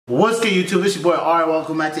What's good, YouTube? It's your boy Ari.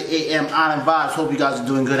 Welcome back to AM Island Vibes. Hope you guys are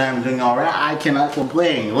doing good. I'm doing alright. I cannot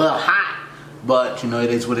complain. A little hot, but you know, it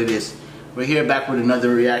is what it is. We're here back with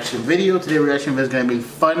another reaction video. Today's reaction video is going to be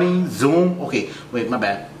funny Zoom. Okay, wait, my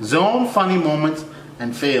bad. Zoom funny moments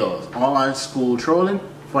and fails. Online school trolling,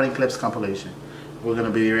 funny clips compilation. We're going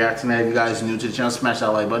to be reacting to that. If you guys are new to the channel, smash that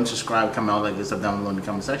like button, subscribe, comment, all that good stuff down below in the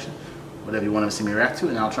comment section. Whatever you want to see me react to,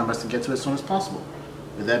 and I'll try my best to get to it as soon as possible.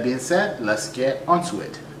 With that being said, let's get onto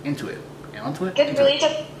it. It really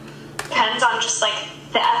depends on just like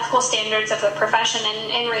the ethical standards of the profession, and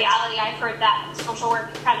in reality I've heard that social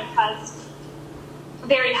work kind of has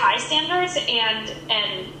very high standards and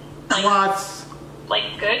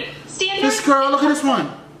like good standards. This girl, look at this one.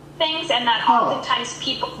 Things, and that oftentimes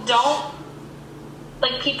people don't,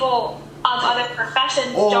 like people of other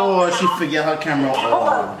professions don't. Oh, she forget her camera. Oh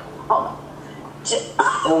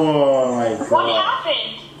my god. What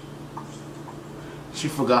happened? She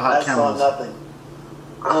forgot her camera. I saw nothing.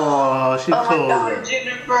 Oh, she closed my god, it.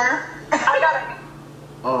 Jennifer. I got it.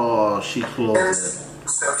 Oh, she closed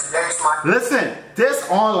it. Listen, this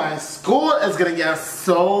online school is gonna get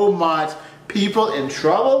so much people in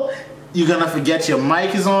trouble. You're gonna forget your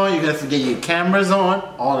mic is on, you're gonna forget your camera's on,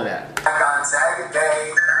 all of that. That's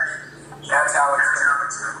how it's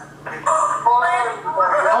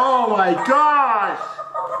Oh my gosh!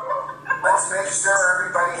 Let's make sure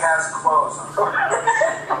everybody has clothes on.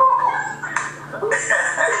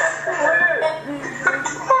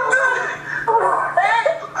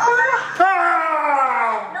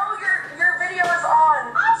 No, your video is on.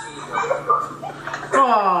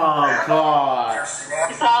 Oh god.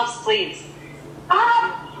 Yourselves, please.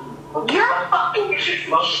 You're fucking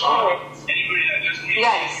You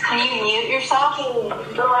guys, can you mute yourself?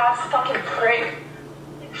 the last fucking prick.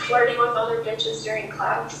 Flirting with other bitches during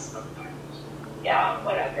class. Yeah,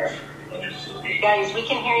 whatever. Guys, we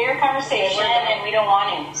can hear your conversation and we don't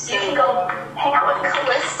want to. You can go hang out with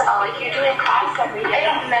Calista like you do in class every day.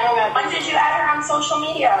 I don't know. When did you add her on social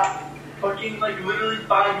media? Fucking like literally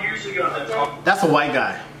 5 years ago. That's a white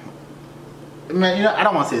guy. Man, you know, I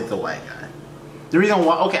don't want to say it's a white guy. The reason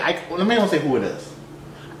why, okay, let me not say who it is.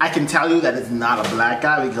 I can tell you that it's not a black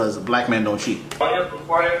guy because black men don't cheat.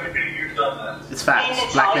 Before I ever knew you done that. It's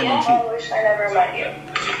facts. Black men don't cheat. I wish I never met you.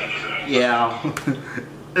 Yeah.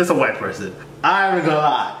 It's a white person. I'm not gonna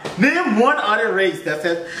lie. Name one other race that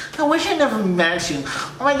says, I wish I never met you.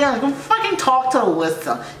 Oh my god, go fucking talk to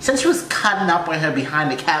Alyssa. Since she was cutting up with her behind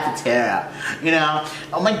the cafeteria. You know?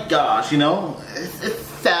 Oh my gosh, you know? It's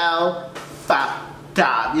so fucked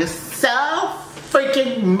up. You're so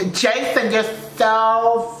freaking, Jason, you're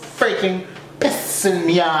so freaking pissing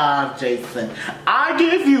me off, Jason. I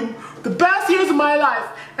gave you the best years of my life,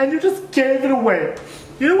 and you just gave it away.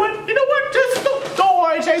 You know what? You know what? Just don't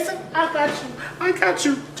worry, Jason. I got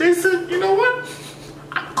you, Jason. You know what?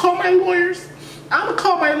 I'm gonna call my lawyers.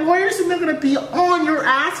 and they're gonna be on your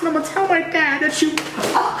ass, and I'm gonna tell my dad that you,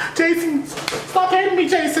 Jason, stop hitting me,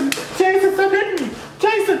 Jason. Jason, stop hitting me,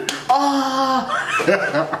 Jason.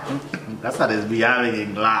 That's how this reality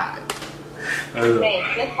live. Hey,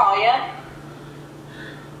 Natalia.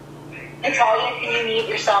 Natalia, can you mute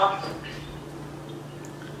yourself?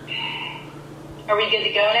 Are we good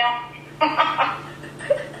to go now?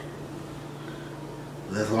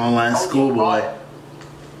 This online school boy.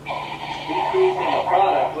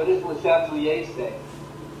 Product. What does Le Chatelier say?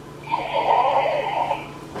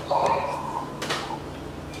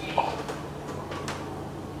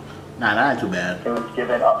 Nah, that ain't too bad. It was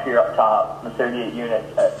given up here up top, the 38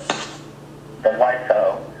 units at the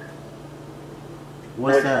YSO.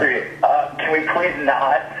 What's that? Can we please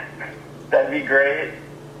not? That'd be great.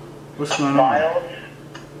 What's going on? Miles?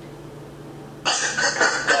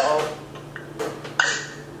 No.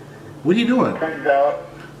 What are you doing? Turns out.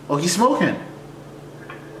 Oh, he's smoking.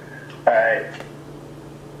 Alright.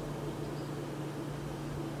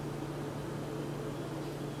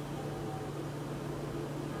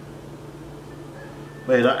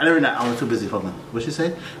 Wait, I was too busy fucking. What'd she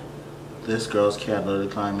say? This girl's cat literally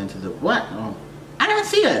climbed into the what? Oh, I didn't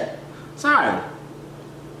see it. Sorry.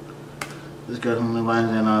 This girl from the lines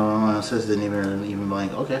and my sister didn't even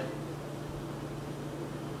blink. Okay.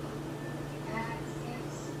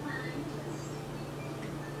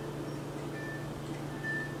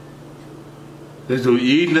 Let's do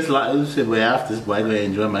eating this lot. Let's sit way after this boy. I'm gonna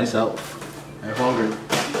enjoy myself. I'm hungry.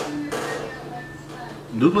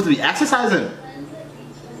 You're supposed to be exercising.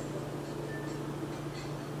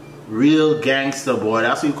 Real gangster boy.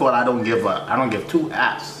 That's what you call I don't give a. I don't give two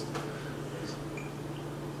F's.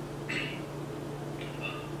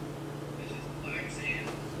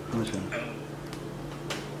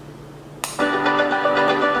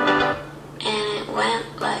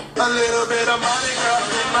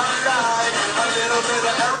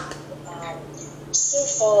 Sioux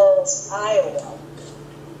Falls, Iowa.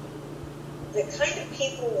 The kind of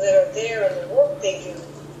people that are there and the work they do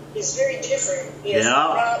is very different.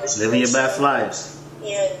 Yeah, living your best lives.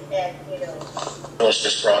 And you know. Was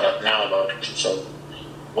just brought up now about it. So,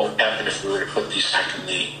 what would happen if we were to put these back in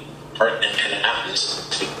the apartment and it happens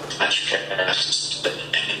to match cast and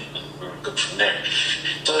go from there?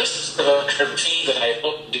 So, this is the kind of routine that I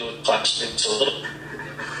hope to do with classmates a little.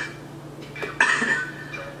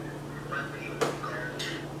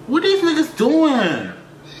 What are these niggas doing?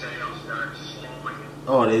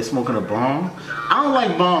 Oh, they smoking a bong? I don't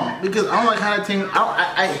like bong because I don't like how that thing.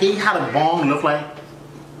 I hate how the bong look like.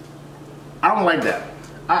 I don't like that.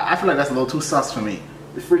 I feel like that's a little too sus for me.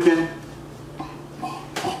 The freaking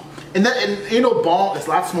and you know, bong is a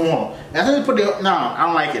lot smaller. That's how they put it. No, I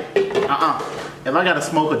don't like it. If I gotta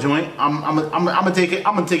smoke a joint, I'm gonna take it.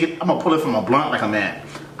 I'm gonna pull it from a blunt like a man.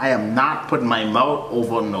 I am not putting my mouth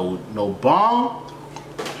over no bong.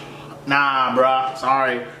 Nah, bruh.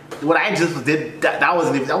 Sorry. What I just did, that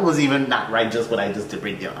wasn't even not right. Just what I just did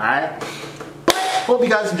right there. All right. But hope you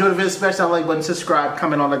guys enjoyed the video. Smash that like button, subscribe,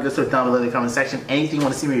 comment, all that good stuff down below in the comment section. Anything you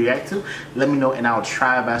want to see me react to, let me know, and I'll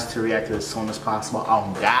try my best to react to it as soon as possible.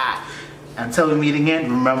 Oh God. Until we meet again,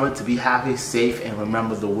 remember to be happy, safe, and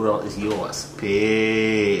remember the world is yours.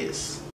 Peace.